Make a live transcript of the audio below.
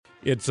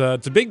It's a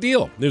big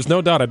deal. There's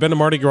no doubt. I've been to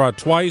Mardi Gras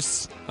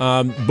twice.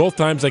 Both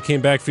times I came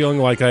back feeling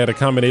like I had a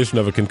combination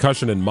of a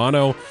concussion and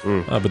mono,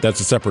 but that's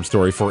a separate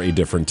story for a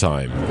different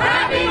time.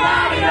 Happy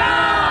Mardi Gras!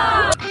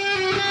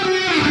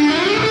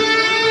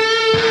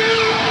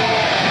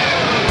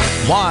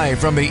 Live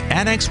from the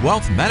Annex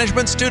Wealth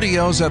Management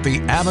Studios at the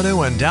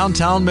Avenue in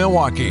downtown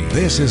Milwaukee,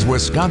 this is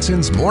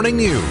Wisconsin's Morning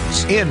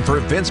News. In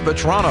for Vince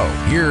Petrano,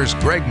 here's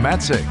Greg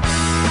Matzek.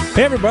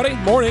 Hey, everybody.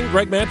 Morning.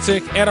 Greg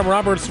Matzek, Adam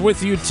Roberts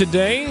with you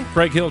today.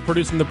 Greg Hill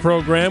producing the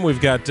program.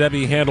 We've got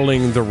Debbie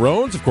handling the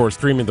roads, of course,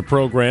 streaming the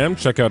program.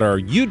 Check out our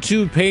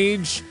YouTube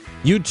page,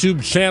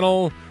 YouTube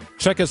channel.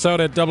 Check us out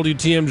at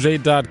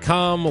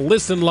WTMJ.com.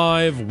 Listen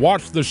live.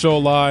 Watch the show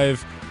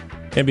live.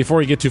 And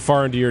before you get too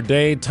far into your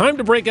day, time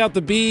to break out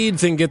the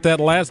beads and get that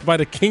last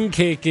bite of king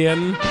cake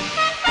in.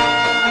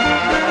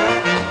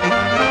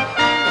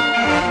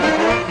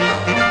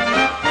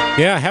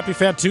 Yeah, happy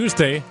Fat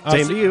Tuesday.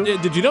 Same to you.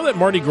 Did you know that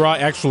Mardi Gras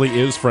actually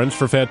is French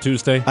for Fat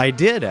Tuesday? I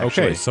did,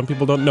 actually. Okay, some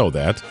people don't know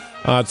that.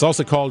 It's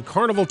also called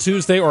Carnival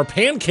Tuesday or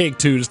Pancake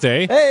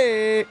Tuesday.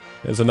 Hey!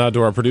 As a nod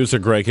to our producer,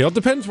 Greg Hill. It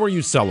depends where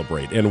you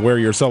celebrate and where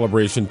your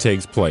celebration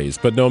takes place.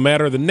 But no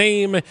matter the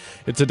name,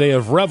 it's a day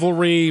of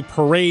revelry,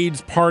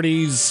 parades,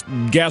 parties,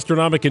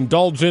 gastronomic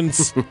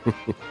indulgence,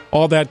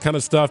 all that kind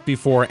of stuff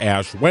before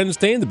Ash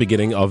Wednesday and the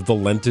beginning of the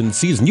Lenten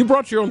season. You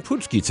brought your own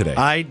puchki today.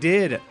 I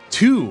did.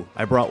 2.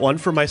 I brought one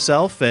for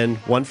myself and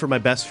one for my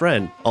best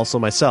friend, also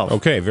myself.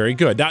 Okay, very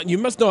good. Now, you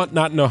must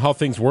not know how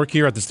things work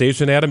here at the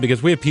station, Adam,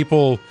 because we have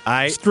people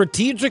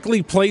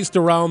strategically placed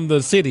around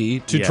the city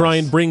to try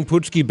and bring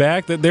puchki back.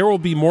 That there will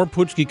be more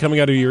puchki coming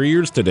out of your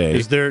ears today.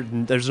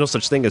 There's no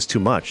such thing as too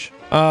much.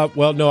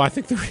 Well, no, I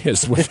think there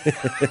is.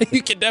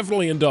 You can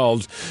definitely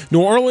indulge.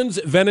 New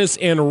Orleans, Venice,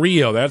 and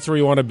Rio. That's where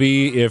you want to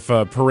be if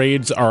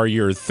parades are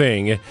your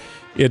thing.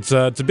 It's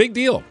a big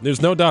deal.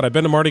 There's no doubt. I've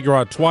been to Mardi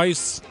Gras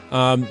twice.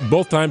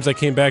 Both times I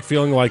came back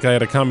feeling like I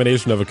had a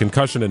combination of a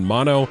concussion and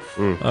mono,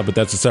 but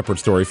that's a separate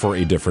story for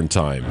a different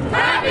time.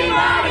 Happy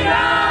Mardi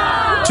Gras!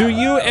 To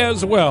you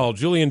as well.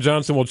 Julien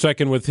Johnson will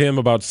check in with him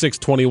about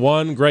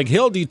 6:21. Greg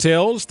Hill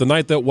details the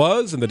night that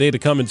was and the day to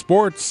come in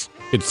sports.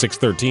 It's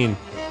 6:13.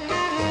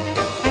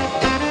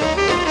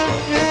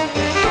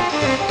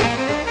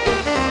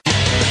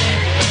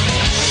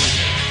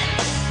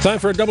 Time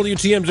for a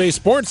WTMJ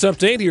Sports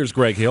Update. Here's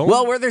Greg Hill.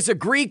 Well, where there's a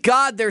Greek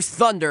god, there's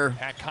thunder.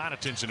 Pat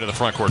Connaughton's into the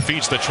front court,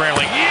 feeds the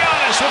trailing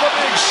Giannis with a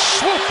big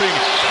swooping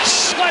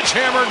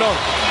sledgehammer dunk.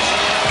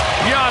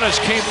 Giannis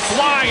came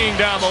flying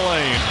down the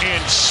lane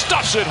and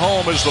stuffs it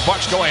home as the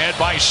Bucks go ahead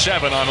by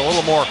 7 on a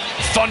little more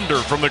thunder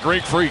from the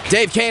Greek Freak.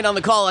 Dave Kane on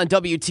the call on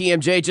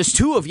WTMJ. Just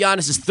 2 of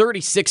Giannis's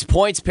 36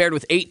 points paired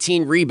with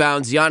 18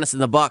 rebounds. Giannis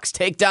and the Bucks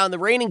take down the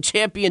reigning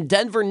champion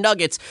Denver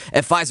Nuggets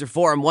at Pfizer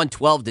Forum,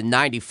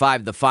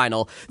 112-95 the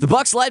final. The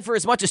Bucks led for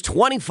as much as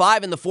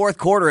 25 in the fourth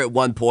quarter at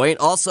one point.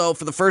 Also,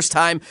 for the first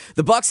time,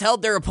 the Bucks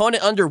held their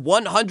opponent under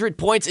 100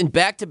 points in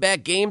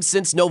back-to-back games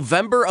since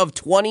November of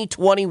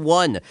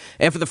 2021.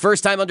 And for the first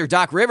time under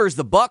Doc Rivers,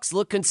 the Bucks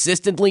look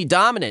consistently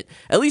dominant,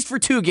 at least for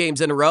 2 games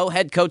in a row.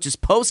 Head coach's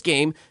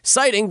post-game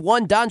citing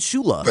one Don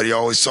Shula. But he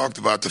always talked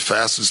about the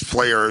fastest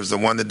player is the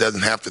one that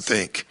doesn't have to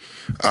think.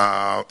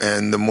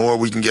 And the more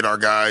we can get our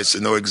guys to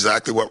know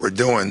exactly what we're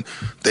doing,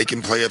 they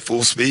can play at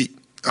full speed.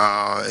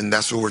 And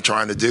that's what we're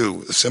trying to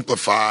do,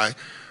 simplify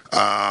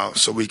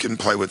so we can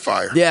play with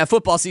fire. Yeah,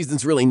 football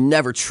season's really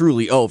never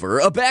truly over.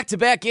 A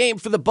back-to-back game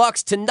for the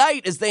Bucks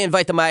tonight as they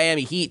invite the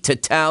Miami Heat to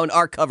town.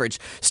 Our coverage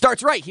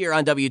starts right here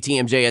on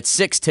WTMJ at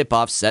 6,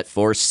 tip-off set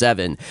for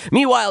 7.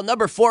 Meanwhile,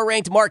 number 4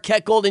 ranked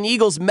Marquette Golden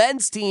Eagles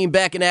men's team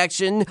back in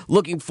action,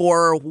 looking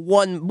for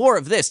one more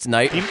of this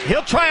tonight.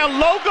 He'll try a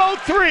logo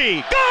 3.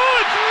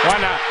 Good! Why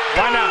not?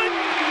 Why not?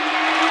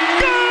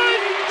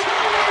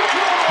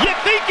 You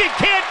think it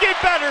can't get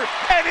better,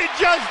 and it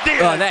just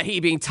did. That he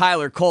being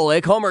Tyler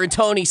Kolek. Homer and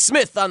Tony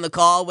Smith on the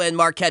call when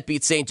Marquette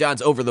beat St.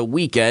 John's over the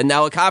weekend.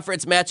 Now a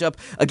conference matchup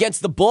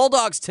against the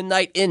Bulldogs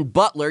tonight in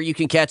Butler. You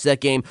can catch that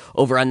game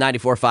over on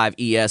 94.5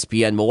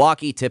 ESPN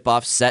Milwaukee.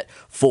 Tip-off set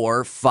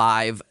for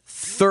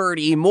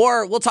 5:30.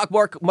 We'll talk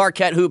more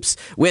Marquette hoops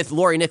with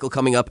Lori Nickel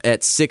coming up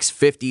at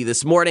 6:50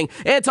 this morning,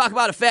 and talk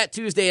about a Fat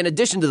Tuesday in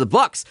addition to the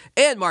Bucks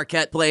and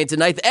Marquette playing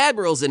tonight. The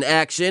Admirals in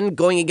action,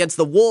 going against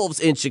the Wolves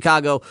in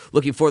Chicago,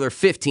 looking for their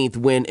 15th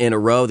win in a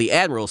row. The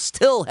Admirals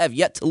still have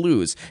yet to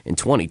lose in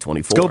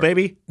 2024. Let's go,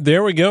 baby.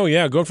 There we go.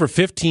 Yeah, going for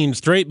 15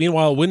 straight.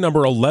 Meanwhile, win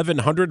number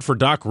 1,100 for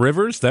Doc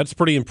Rivers. That's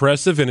pretty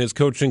impressive in his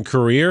coaching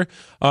career.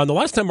 The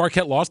last time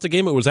Marquette lost a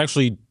game, it was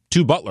actually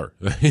to Butler.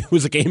 It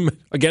was a game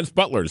against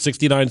Butler,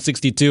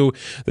 69-62.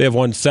 They have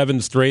won 7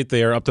 straight.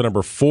 They are up to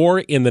number 4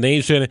 in the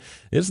nation.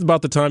 This is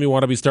about the time you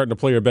want to be starting to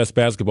play your best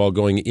basketball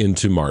going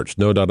into March.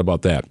 No doubt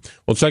about that.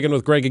 We'll check in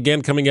with Greg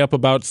again coming up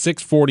about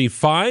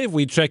 6:45.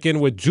 We check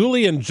in with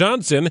Julien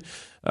Johnson.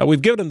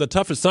 We've given him the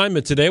tough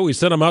assignment today. We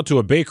sent him out to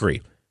a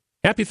bakery.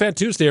 Happy Fat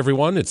Tuesday,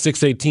 everyone. It's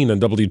 6:18 on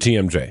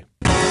WTMJ.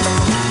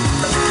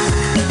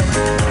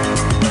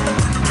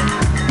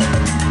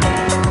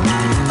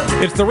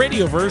 It's the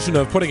radio version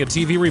of putting a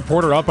TV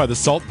reporter out by the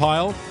salt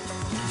pile.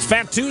 It's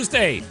Fat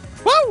Tuesday.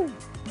 Woo!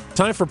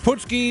 Time for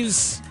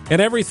Putschkis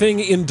and everything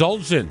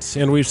indulgent.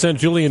 And we've sent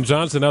Julien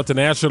Johnson out to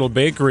National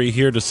Bakery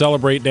here to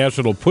celebrate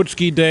National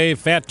Putschki Day,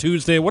 Fat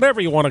Tuesday, whatever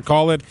you want to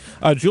call it.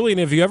 Julien,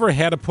 have you ever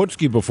had a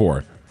Putschki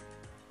before?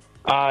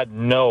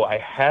 No, I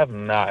have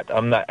not.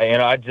 I'm not.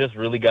 I just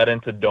really got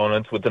into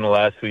donuts within the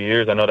last few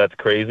years. I know that's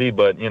crazy,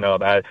 but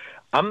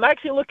I'm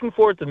actually looking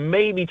forward to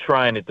maybe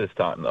trying it this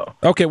time, though.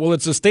 Okay, well,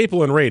 it's a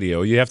staple in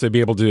radio. You have to be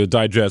able to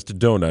digest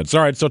donuts.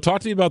 All right, so talk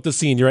to me about the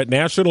scene. You're at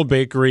National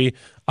Bakery.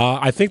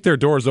 I think their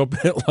doors open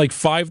at like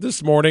 5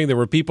 this morning. There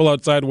were people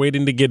outside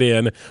waiting to get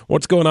in.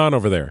 What's going on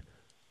over there?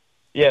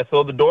 Yeah,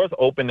 so the doors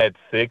open at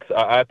 6.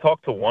 I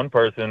talked to one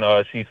person.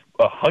 She's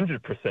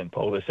 100%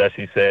 Polish, as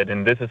she said,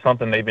 and this is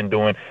something they've been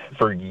doing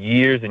for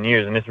years and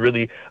years, and it's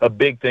really a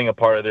big thing, a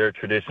part of their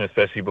tradition,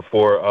 especially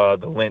before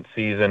the Lent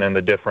season and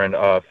the different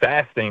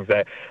fastings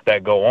that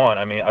go on.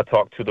 I mean, I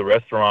talked to the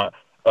restaurant,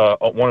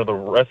 one of the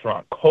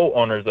restaurant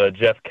co-owners,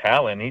 Jeff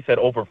Callan. He said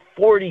over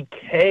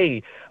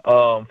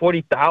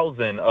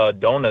 40,000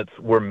 donuts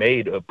were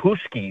made,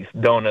 Pushki's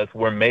donuts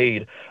were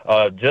made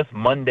just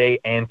Monday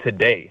and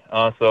today.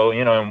 So,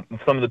 and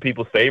some of the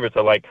people's favorites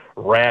are like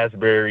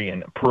raspberry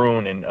and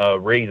prune and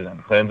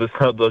raisin. And those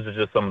are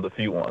just some of the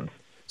few ones.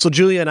 So,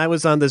 Julien, I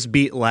was on this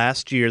beat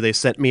last year. They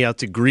sent me out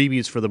to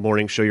Greeby's for the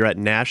morning show. You're at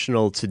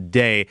National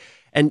today.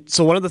 And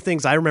so one of the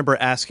things I remember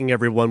asking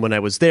everyone when I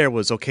was there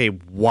was, okay,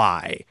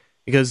 why?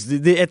 Because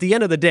at the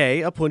end of the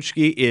day, a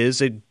punchki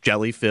is a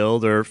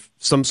jelly-filled or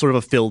some sort of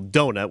a filled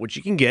donut, which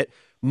you can get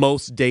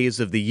most days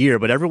of the year.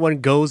 But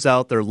everyone goes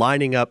out, they're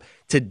lining up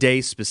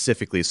today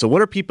specifically. So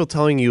what are people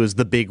telling you is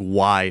the big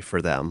why for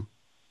them?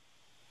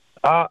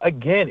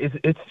 Again,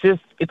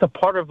 it's a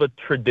part of a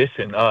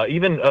tradition.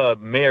 Even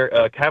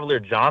Mayor Cavalier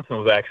Johnson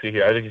was actually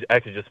here. I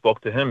actually just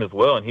spoke to him as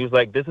well, and he was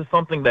like, this is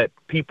something that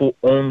people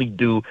only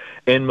do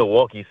in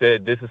Milwaukee. He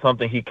said this is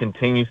something he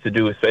continues to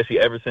do,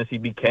 especially ever since he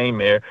became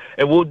mayor,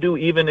 and will do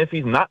even if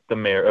he's not the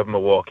mayor of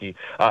Milwaukee.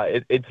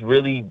 It's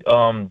really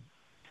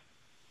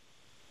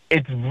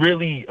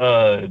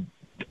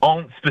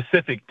on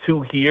specific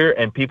to here,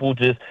 and people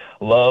just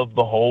love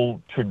the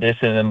whole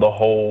tradition and the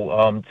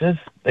whole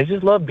they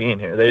just love being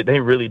here. They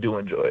really do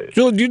enjoy it.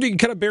 Julian, you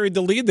kind of buried the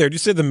lead there. Did you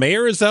say the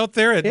mayor is out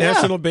there at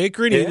National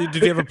Bakery? Yeah.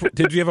 Did you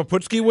have a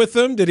Putschki with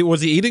him?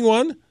 Was he eating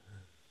one?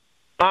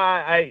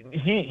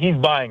 He's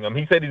buying them.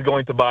 He said he's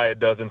going to buy a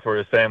dozen for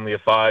his family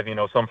of 5,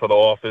 some for the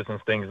office and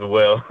things as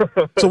well.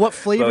 So what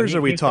flavors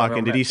are we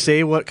talking? Did he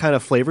say what kind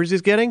of flavors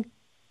he's getting?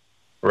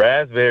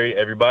 Raspberry.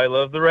 Everybody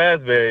loves the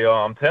raspberry.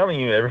 I'm telling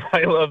you,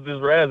 everybody loves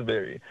this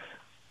raspberry.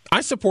 I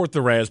support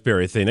the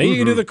raspberry thing. Now, you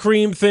can do the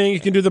cream thing. You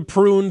can do the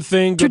prune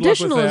thing. Good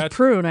Traditional luck with that. is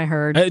prune, I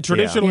heard.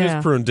 Traditional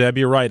is prune, Deb.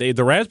 You're right.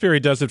 The raspberry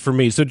does it for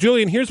me. So,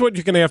 Julien, here's what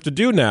you're going to have to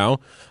do now.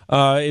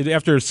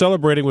 After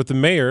celebrating with the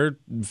mayor,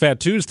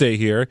 Fat Tuesday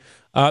here,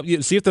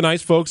 see if the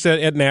nice folks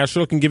at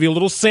National can give you a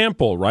little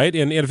sample, right?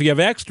 And if you have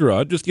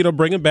extra, just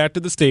bring them back to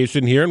the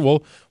station here, and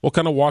we'll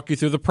kind of walk you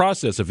through the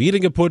process of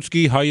eating a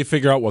Putschki, how you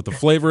figure out what the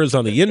flavor is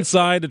on the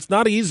inside. It's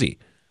not easy.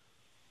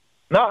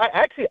 No,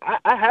 I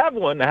have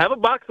one. I have a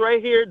box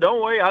right here.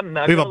 Don't worry, I'm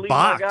not going to leave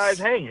my guys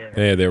hanging.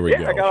 Yeah, there we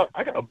go.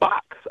 I got a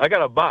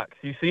box.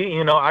 You see,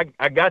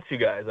 I got you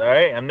guys, all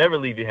right? I'll never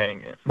leave you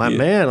hanging. My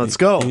man, let's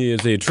go. He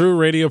is a true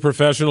radio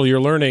professional. You're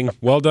learning.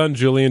 Well done,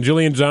 Julien.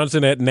 Julien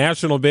Johnson at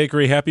National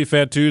Bakery. Happy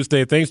Fat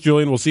Tuesday. Thanks,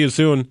 Julien. We'll see you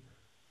soon.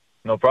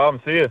 No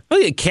problem. See you. Well,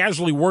 you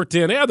casually worked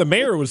in. Yeah, the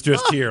mayor was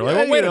just here.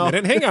 Like, wait a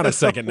minute. Hang on a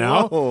second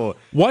now. Whoa.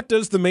 What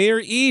does the mayor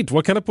eat?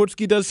 What kind of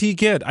Putschki does he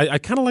get? I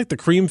kind of like the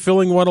cream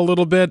filling one a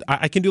little bit.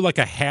 I can do like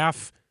a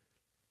half,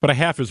 but a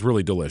half is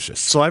really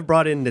delicious. So I've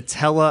brought in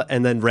Nutella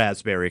and then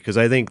raspberry because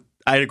I think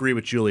I'd agree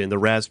with Julien. The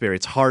raspberry,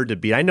 it's hard to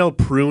beat. I know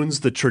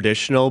prune's the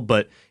traditional,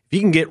 but if you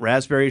can get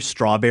raspberry,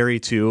 strawberry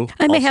too.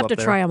 I may have to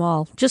try them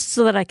all just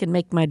so that I can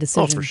make my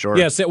decision. Oh, for sure.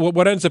 Yes,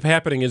 what ends up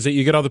happening is that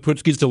you get all the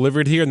Putschkis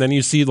delivered here, and then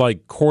you see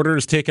like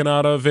quarters taken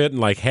out of it and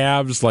like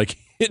halves. Like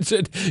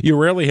you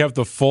rarely have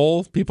the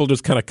full. People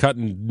just kind of cut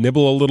and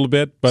nibble a little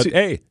bit. But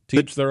hey, to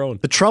each their own.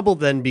 The trouble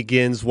then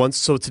begins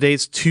so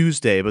today's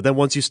Tuesday, but then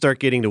once you start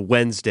getting to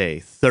Wednesday,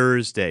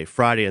 Thursday,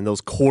 Friday, and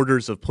those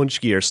quarters of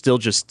Putschki are still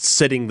just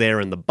sitting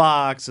there in the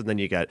box, and then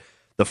you got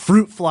the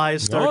fruit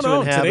flies start to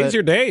inhabit. Today's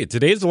your day.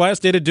 Today's the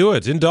last day to do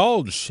it.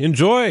 Indulge.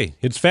 Enjoy.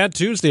 It's Fat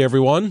Tuesday,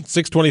 everyone.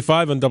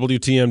 6:25 on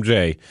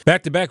WTMJ.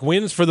 Back-to-back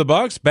wins for the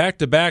Bucks.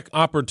 Back-to-back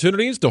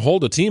opportunities to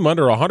hold a team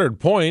under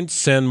 100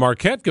 points. And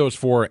Marquette goes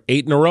for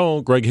 8 in a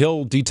row. Greg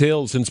Hill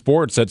details in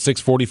sports at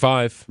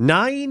 6:45.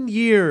 9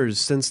 years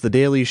since The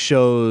Daily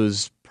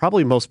Show's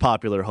probably most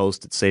popular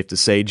host, it's safe to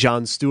say,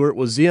 Jon Stewart,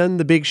 was in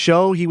the big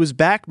show. He was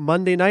back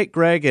Monday night,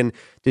 Greg, and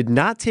did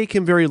not take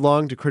him very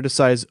long to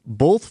criticize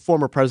both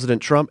former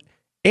President Trump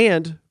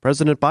and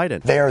President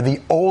Biden. They are the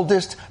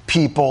oldest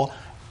people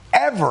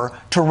ever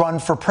to run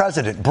for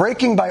president,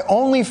 breaking by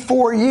only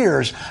 4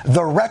 years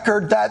the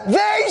record that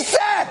they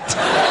set.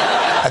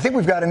 I think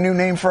we've got a new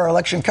name for our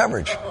election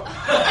coverage.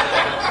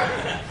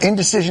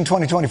 Indecision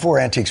 2024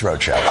 Antiques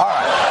Roadshow. All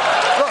right.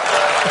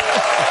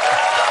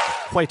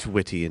 Quite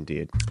witty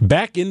indeed.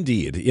 Back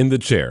indeed in the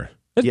chair.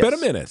 It's been a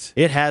minute.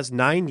 It has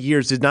 9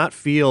 years. Did not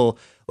feel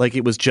like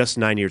it was just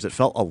 9 years. It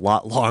felt a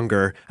lot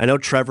longer. I know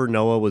Trevor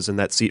Noah was in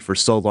that seat for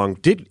so long,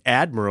 did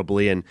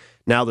admirably, and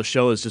now the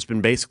show has just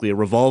been basically a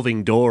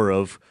revolving door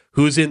of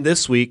who's in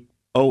this week.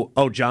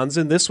 Oh, John's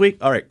in this week?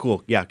 All right,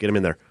 cool. Yeah, get him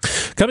in there.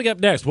 Coming up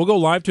next, we'll go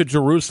live to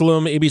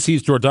Jerusalem.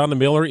 ABC's Jordana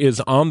Miller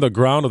is on the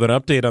ground with an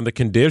update on the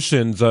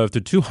conditions of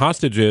the 2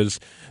 hostages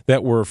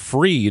that were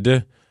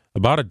freed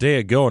about a day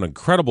ago. An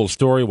incredible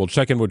story. We'll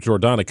check in with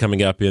Jordana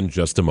coming up in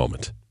just a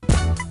moment.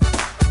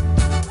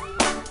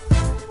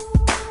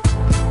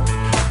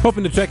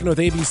 Hoping to check in with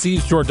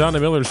ABC's Jordana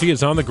Miller. She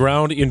is on the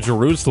ground in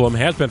Jerusalem,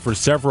 has been for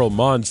several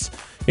months.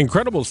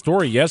 Incredible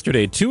story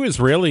yesterday. 2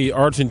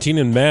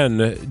 Israeli-Argentinian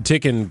men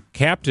taken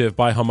captive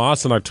by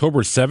Hamas on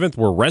October 7th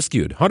were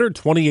rescued.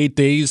 128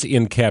 days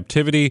in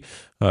captivity.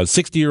 A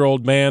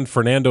 60-year-old man,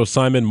 Fernando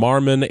Simon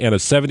Marman, and a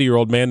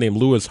 70-year-old man named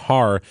Louis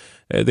Har.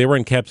 They were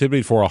in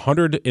captivity for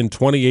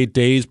 128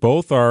 days.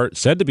 Both are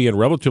said to be in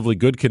relatively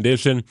good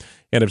condition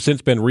and have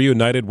since been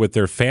reunited with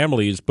their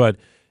families. But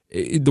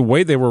the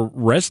way they were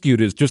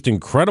rescued is just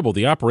incredible.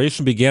 The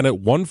operation began at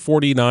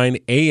 1:49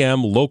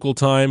 a.m. local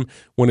time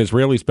when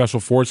Israeli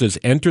special forces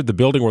entered the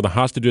building where the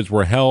hostages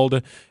were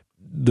held.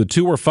 The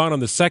 2 were found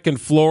on the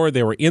second floor.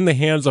 They were in the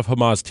hands of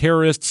Hamas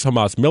terrorists.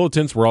 Hamas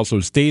militants were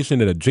also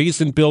stationed in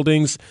adjacent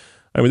buildings.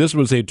 I mean, this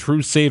was a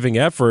true saving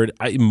effort.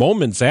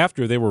 Moments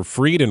after they were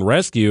freed and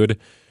rescued,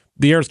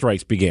 the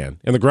airstrikes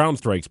began and the ground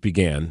strikes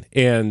began.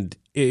 And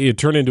it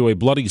turned into a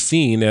bloody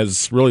scene,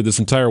 as really this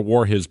entire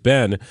war has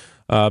been.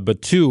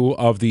 But 2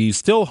 of the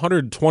still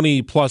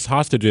 120-plus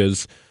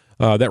hostages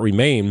that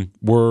remain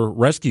were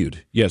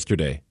rescued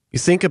yesterday. You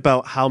think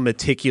about how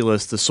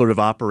meticulous this sort of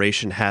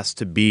operation has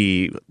to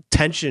be,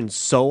 tension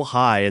so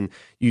high, and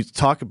you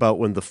talk about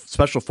when the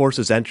special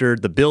forces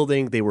entered the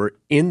building, they were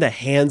in the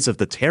hands of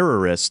the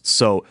terrorists.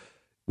 So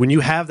when you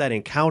have that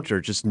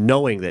encounter, just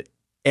knowing that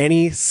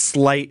any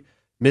slight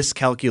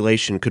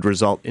miscalculation could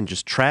result in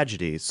just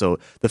tragedy. So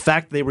the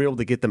fact that they were able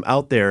to get them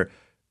out there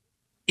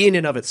in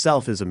and of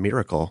itself is a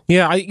miracle.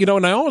 Yeah,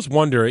 and I always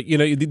wonder,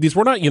 these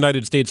were not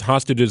United States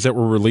hostages that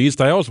were released.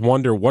 I always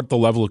wonder what the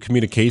level of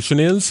communication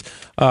is.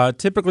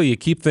 Typically, you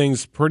keep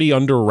things pretty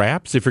under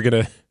wraps if you're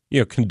going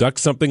to conduct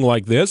something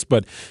like this,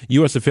 but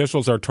U.S.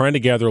 officials are trying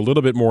to gather a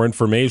little bit more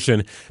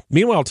information.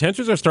 Meanwhile,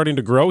 tensions are starting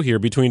to grow here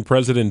between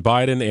President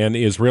Biden and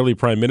Israeli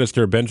Prime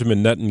Minister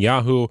Benjamin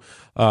Netanyahu.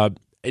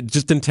 It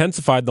just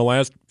intensified in the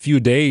last few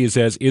days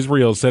as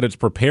Israel said it's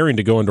preparing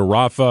to go into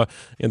Rafah,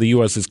 and the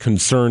U.S. is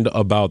concerned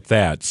about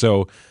that.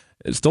 So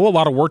still a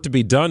lot of work to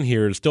be done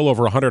here. Still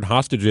over 100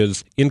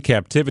 hostages in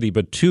captivity,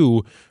 but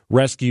 2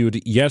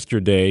 rescued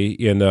yesterday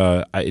in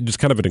just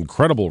kind of an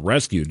incredible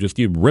rescue, just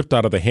ripped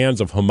out of the hands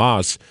of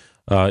Hamas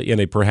in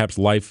a perhaps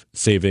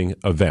life-saving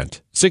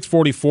event.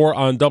 6:44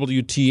 on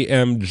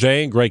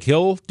WTMJ. Greg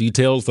Hill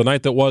details the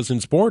night that was in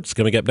sports.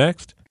 Coming up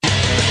next.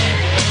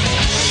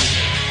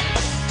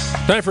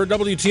 Time for a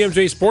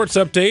WTMJ Sports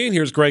Update.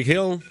 Here's Greg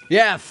Hill.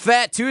 Yeah,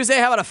 Fat Tuesday.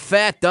 How about a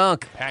fat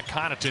dunk? Pat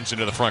Connaughton's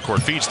into the front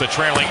court, feeds the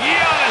trailing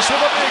Giannis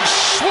with a big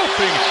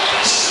swooping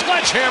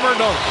sledgehammer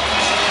dunk.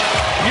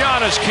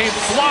 Giannis came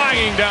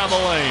flying down the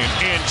lane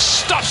and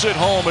stuffs it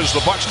home as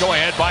the Bucks go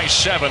ahead by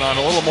 7 on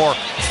a little more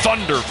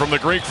thunder from the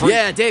Greek Freak.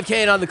 Yeah, Dave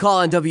Kane on the call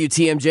on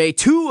WTMJ.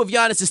 2 of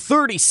Giannis'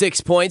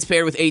 36 points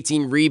paired with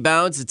 18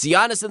 rebounds. It's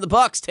Giannis and the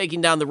Bucks taking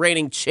down the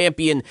reigning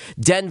champion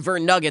Denver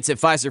Nuggets at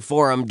Fiserv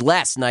Forum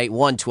last night,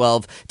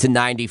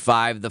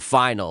 112-95, the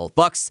final.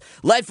 Bucks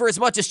led for as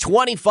much as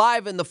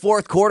 25 in the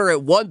fourth quarter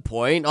at one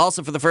point.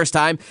 Also, for the first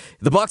time,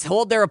 the Bucks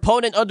hold their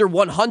opponent under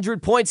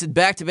 100 points in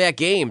back-to-back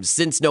games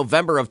since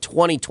November of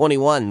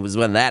 2021 was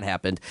when that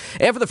happened.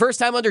 And for the first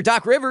time under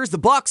Doc Rivers, the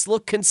Bucks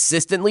look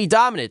consistently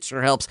dominant.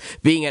 Sure helps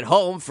being at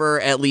home for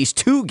at least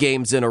 2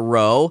 games in a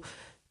row.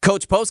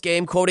 Coach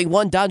postgame quoting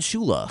one Don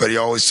Shula. But he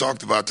always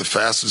talked about the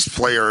fastest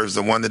player is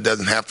the one that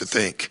doesn't have to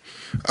think.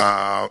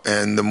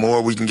 And the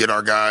more we can get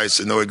our guys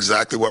to know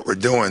exactly what we're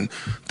doing,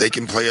 they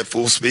can play at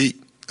full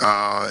speed.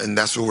 And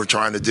that's what we're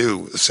trying to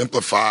do,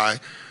 simplify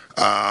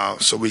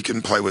so we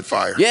can play with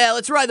fire. Yeah,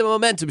 let's ride the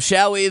momentum,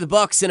 shall we? The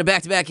Bucks in a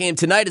back-to-back game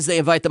tonight as they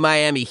invite the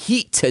Miami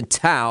Heat to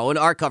town.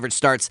 Our coverage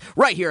starts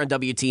right here on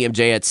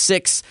WTMJ at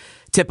 6.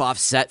 Tip-off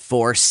set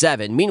for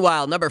 7.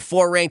 Meanwhile, number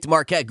 4 ranked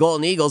Marquette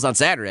Golden Eagles on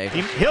Saturday.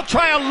 He'll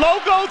try a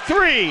logo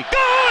 3. Good!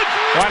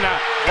 Why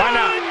not? Why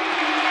not?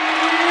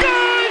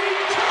 Good!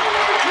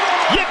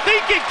 You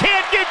think it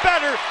can't get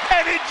better,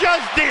 and it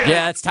just did.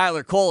 Yeah, it's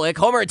Tyler Kolek.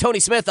 Homer and Tony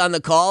Smith on the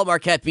call.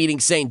 Marquette beating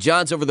St.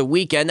 John's over the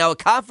weekend. Now a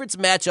conference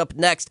matchup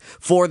next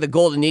for the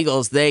Golden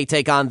Eagles. They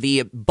take on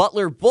the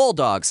Butler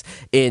Bulldogs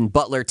in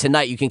Butler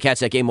tonight. You can catch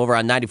that game over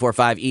on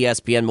 94.5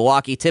 ESPN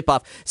Milwaukee.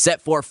 Tip-off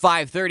set for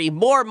 5:30.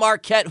 More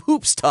Marquette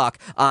hoops talk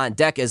on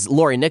deck as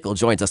Lori Nickel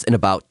joins us in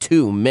about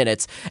 2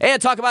 minutes.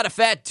 And talk about a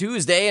Fat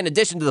Tuesday. In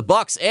addition to the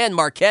Bucks and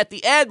Marquette,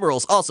 the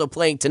Admirals also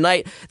playing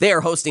tonight. They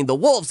are hosting the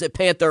Wolves at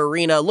Panther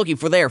Arena, looking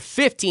for their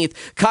 15th,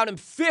 count them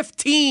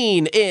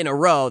 15 in a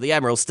row. The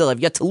Admirals still have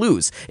yet to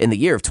lose in the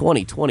year of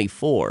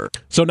 2024.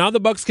 So now the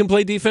Bucks can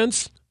play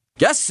defense?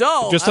 Guess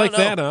so. Just like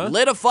that, huh?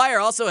 Lit a fire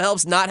also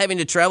helps not having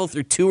to travel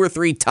through 2 or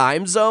 3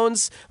 time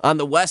zones on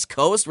the West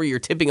Coast where you're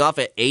tipping off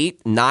at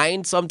 8,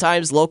 9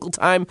 sometimes local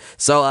time.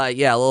 So, a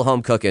little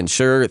home cooking.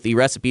 Sure, the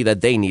recipe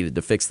that they needed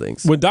to fix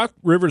things. When Doc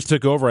Rivers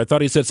took over, I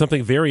thought he said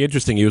something very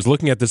interesting. He was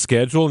looking at the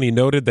schedule, and he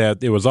noted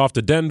that it was off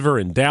to Denver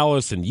and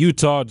Dallas and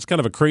Utah. It's kind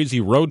of a crazy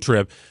road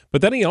trip.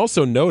 But then he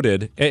also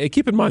noted, and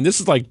keep in mind,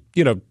 this is like,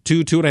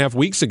 2.5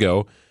 weeks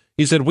ago,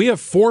 he said, we have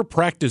 4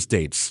 practice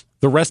dates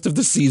the rest of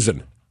the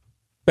season.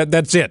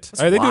 That's it.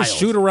 They do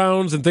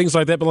shoot-arounds and things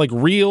like that, but like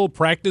real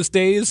practice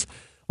days,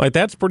 like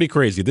that's pretty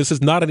crazy. This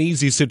is not an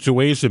easy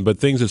situation, but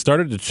things have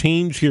started to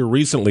change here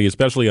recently,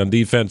 especially on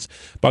defense.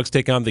 Bucks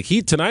take on the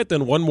Heat tonight,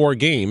 then one more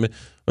game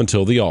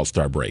until the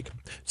All-Star break.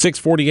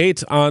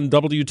 6:48 on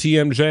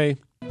WTMJ.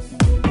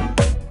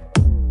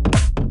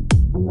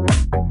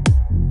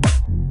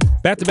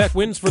 Back-to-back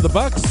wins for the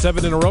Bucks,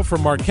 7 in a row for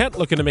Marquette,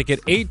 looking to make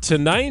it 8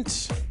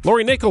 tonight.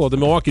 Lori Nickel of the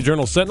Milwaukee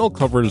Journal-Sentinel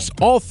covers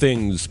all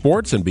things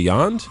sports and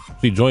beyond.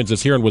 She joins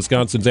us here in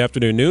Wisconsin's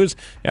Afternoon News.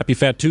 Happy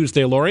Fat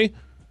Tuesday, Lori.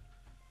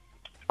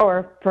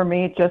 Or for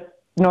me, just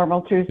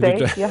normal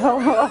Tuesday.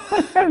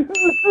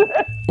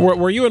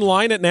 Were you in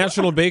line at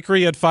National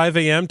Bakery at 5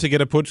 a.m. to get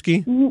a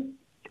Putschke?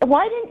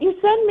 Why didn't you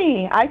send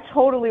me? I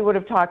totally would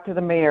have talked to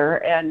the mayor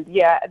and,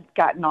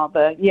 gotten all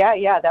the,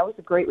 that was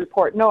a great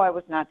report. No, I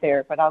was not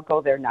there, but I'll go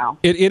there now.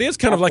 It is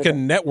kind of like a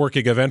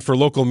networking event for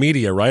local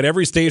media, right?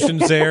 Every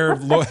station's there,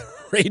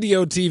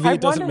 radio, TV, it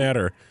doesn't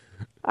matter.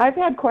 I've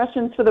had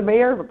questions for the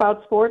mayor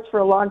about sports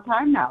for a long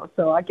time now,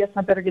 so I guess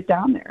I better get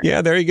down there.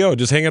 Yeah, there you go.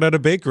 Just hang out at a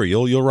bakery.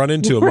 You'll run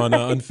into him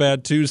on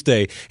Fat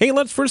Tuesday. Hey,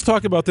 let's first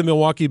talk about the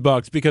Milwaukee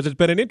Bucks because it's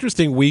been an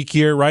interesting week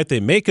here, right?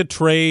 They make a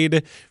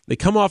trade. They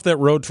come off that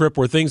road trip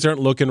where things aren't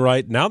looking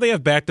right. Now they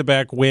have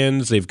back-to-back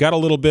wins. They've got a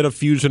little bit of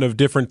fusion of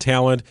different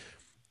talent.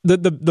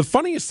 The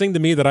funniest thing to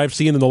me that I've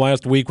seen in the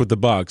last week with the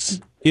Bucks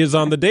is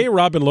on the day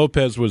Robin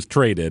Lopez was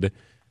traded,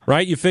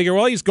 right? You figure,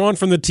 well, he's gone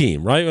from the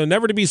team, right?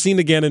 Never to be seen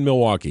again in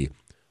Milwaukee.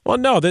 Well,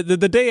 no,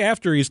 the day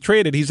after he's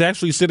traded, he's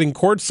actually sitting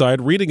courtside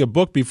reading a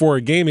book before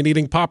a game and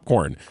eating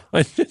popcorn.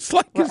 It's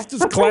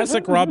just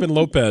classic Robin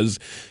Lopez.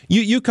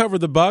 You cover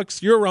the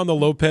Bucks. You're around the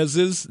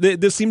Lopezes.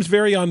 This seems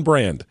very on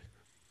brand.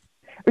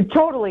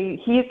 Totally.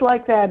 He's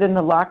like that in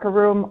the locker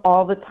room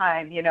all the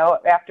time.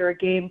 After a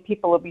game,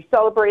 people will be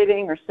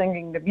celebrating or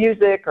singing the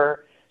music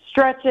or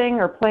stretching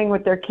or playing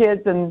with their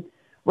kids, and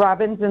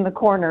Robin's in the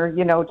corner,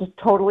 just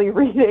totally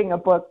reading a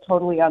book,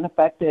 totally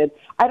unaffected.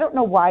 I don't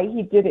know why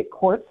he did it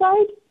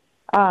courtside.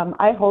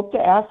 I hope to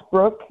ask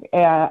Brooke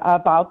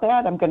about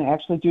that. I'm going to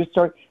actually do a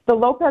story. The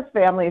Lopez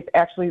family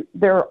is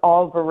they're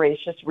all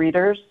voracious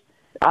readers,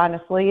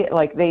 honestly.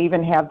 Like, they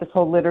even have this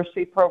whole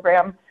literacy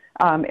program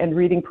and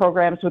reading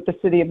programs with the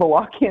city of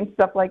Milwaukee and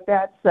stuff like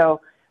that. So,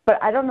 but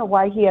I don't know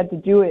why he had to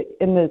do it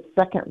in the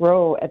second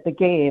row at the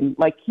game.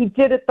 Like, he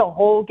did it the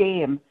whole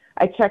game.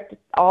 I checked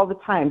all the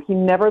time. He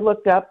never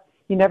looked up.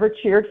 He never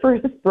cheered for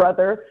his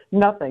brother.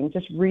 Nothing.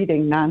 Just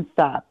reading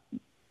nonstop.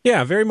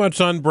 Yeah, very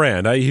much on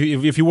brand.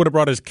 If he would have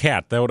brought his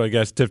cat, that would, I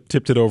guess,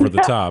 tipped it over the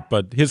top.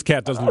 But his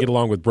cat doesn't get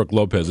along with Brooke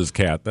Lopez's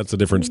cat. That's a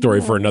different story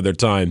for another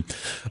time.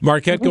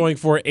 Marquette going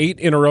for 8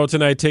 in a row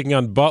tonight, taking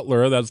on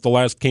Butler. That's the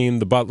last game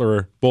the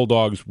Butler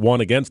Bulldogs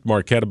won against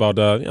Marquette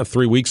about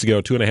 3 weeks ago,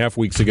 2.5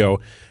 weeks ago.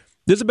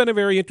 This has been a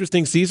very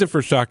interesting season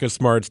for Shaka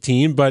Smart's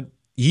team, but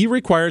he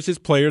requires his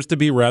players to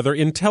be rather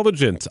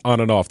intelligent on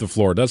and off the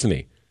floor, doesn't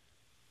he?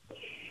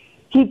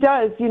 He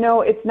does.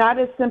 It's not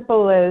as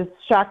simple as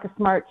Shaka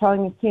Smart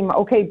telling his team,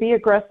 okay, be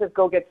aggressive,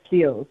 go get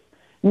steals.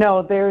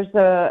 No, there's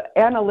a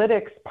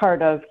analytics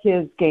part of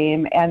his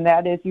game, and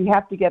that is you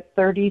have to get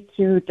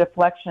 32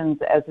 deflections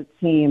as a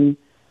team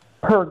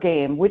per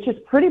game, which is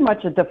pretty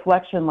much a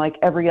deflection like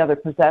every other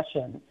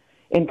possession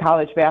in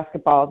college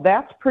basketball.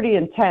 That's pretty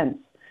intense,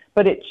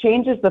 but it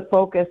changes the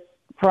focus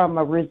from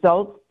a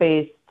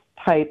results-based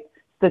type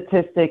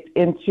statistic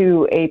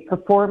into a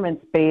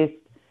performance-based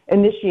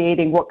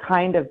initiating what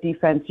kind of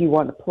defense you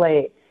want to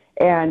play.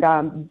 And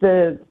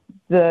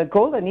the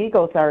Golden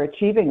Eagles are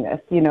achieving this.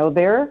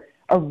 They're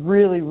a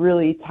really,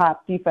 really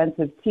top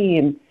defensive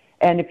team.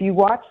 And if you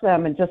watch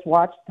them and just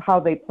watch how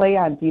they play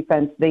on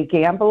defense, they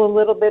gamble a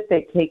little bit.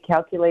 They take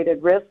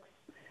calculated risks.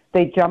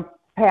 They jump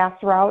pass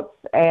routes,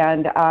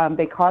 and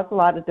they cause a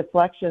lot of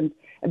deflections.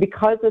 And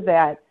because of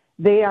that,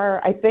 they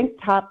are, I think,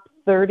 top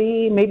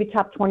 30, maybe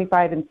top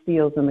 25 in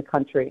steals in the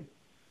country.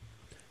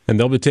 And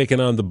they'll be taking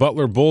on the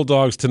Butler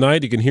Bulldogs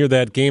tonight. You can hear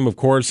that game, of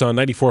course, on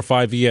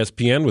 94.5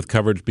 ESPN with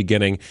coverage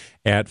beginning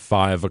at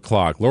 5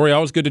 o'clock. Lori,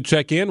 always good to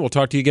check in. We'll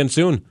talk to you again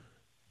soon.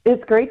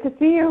 It's great to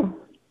see you.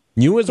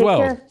 You as Take well.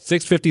 care.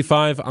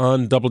 6:55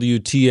 on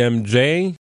WTMJ.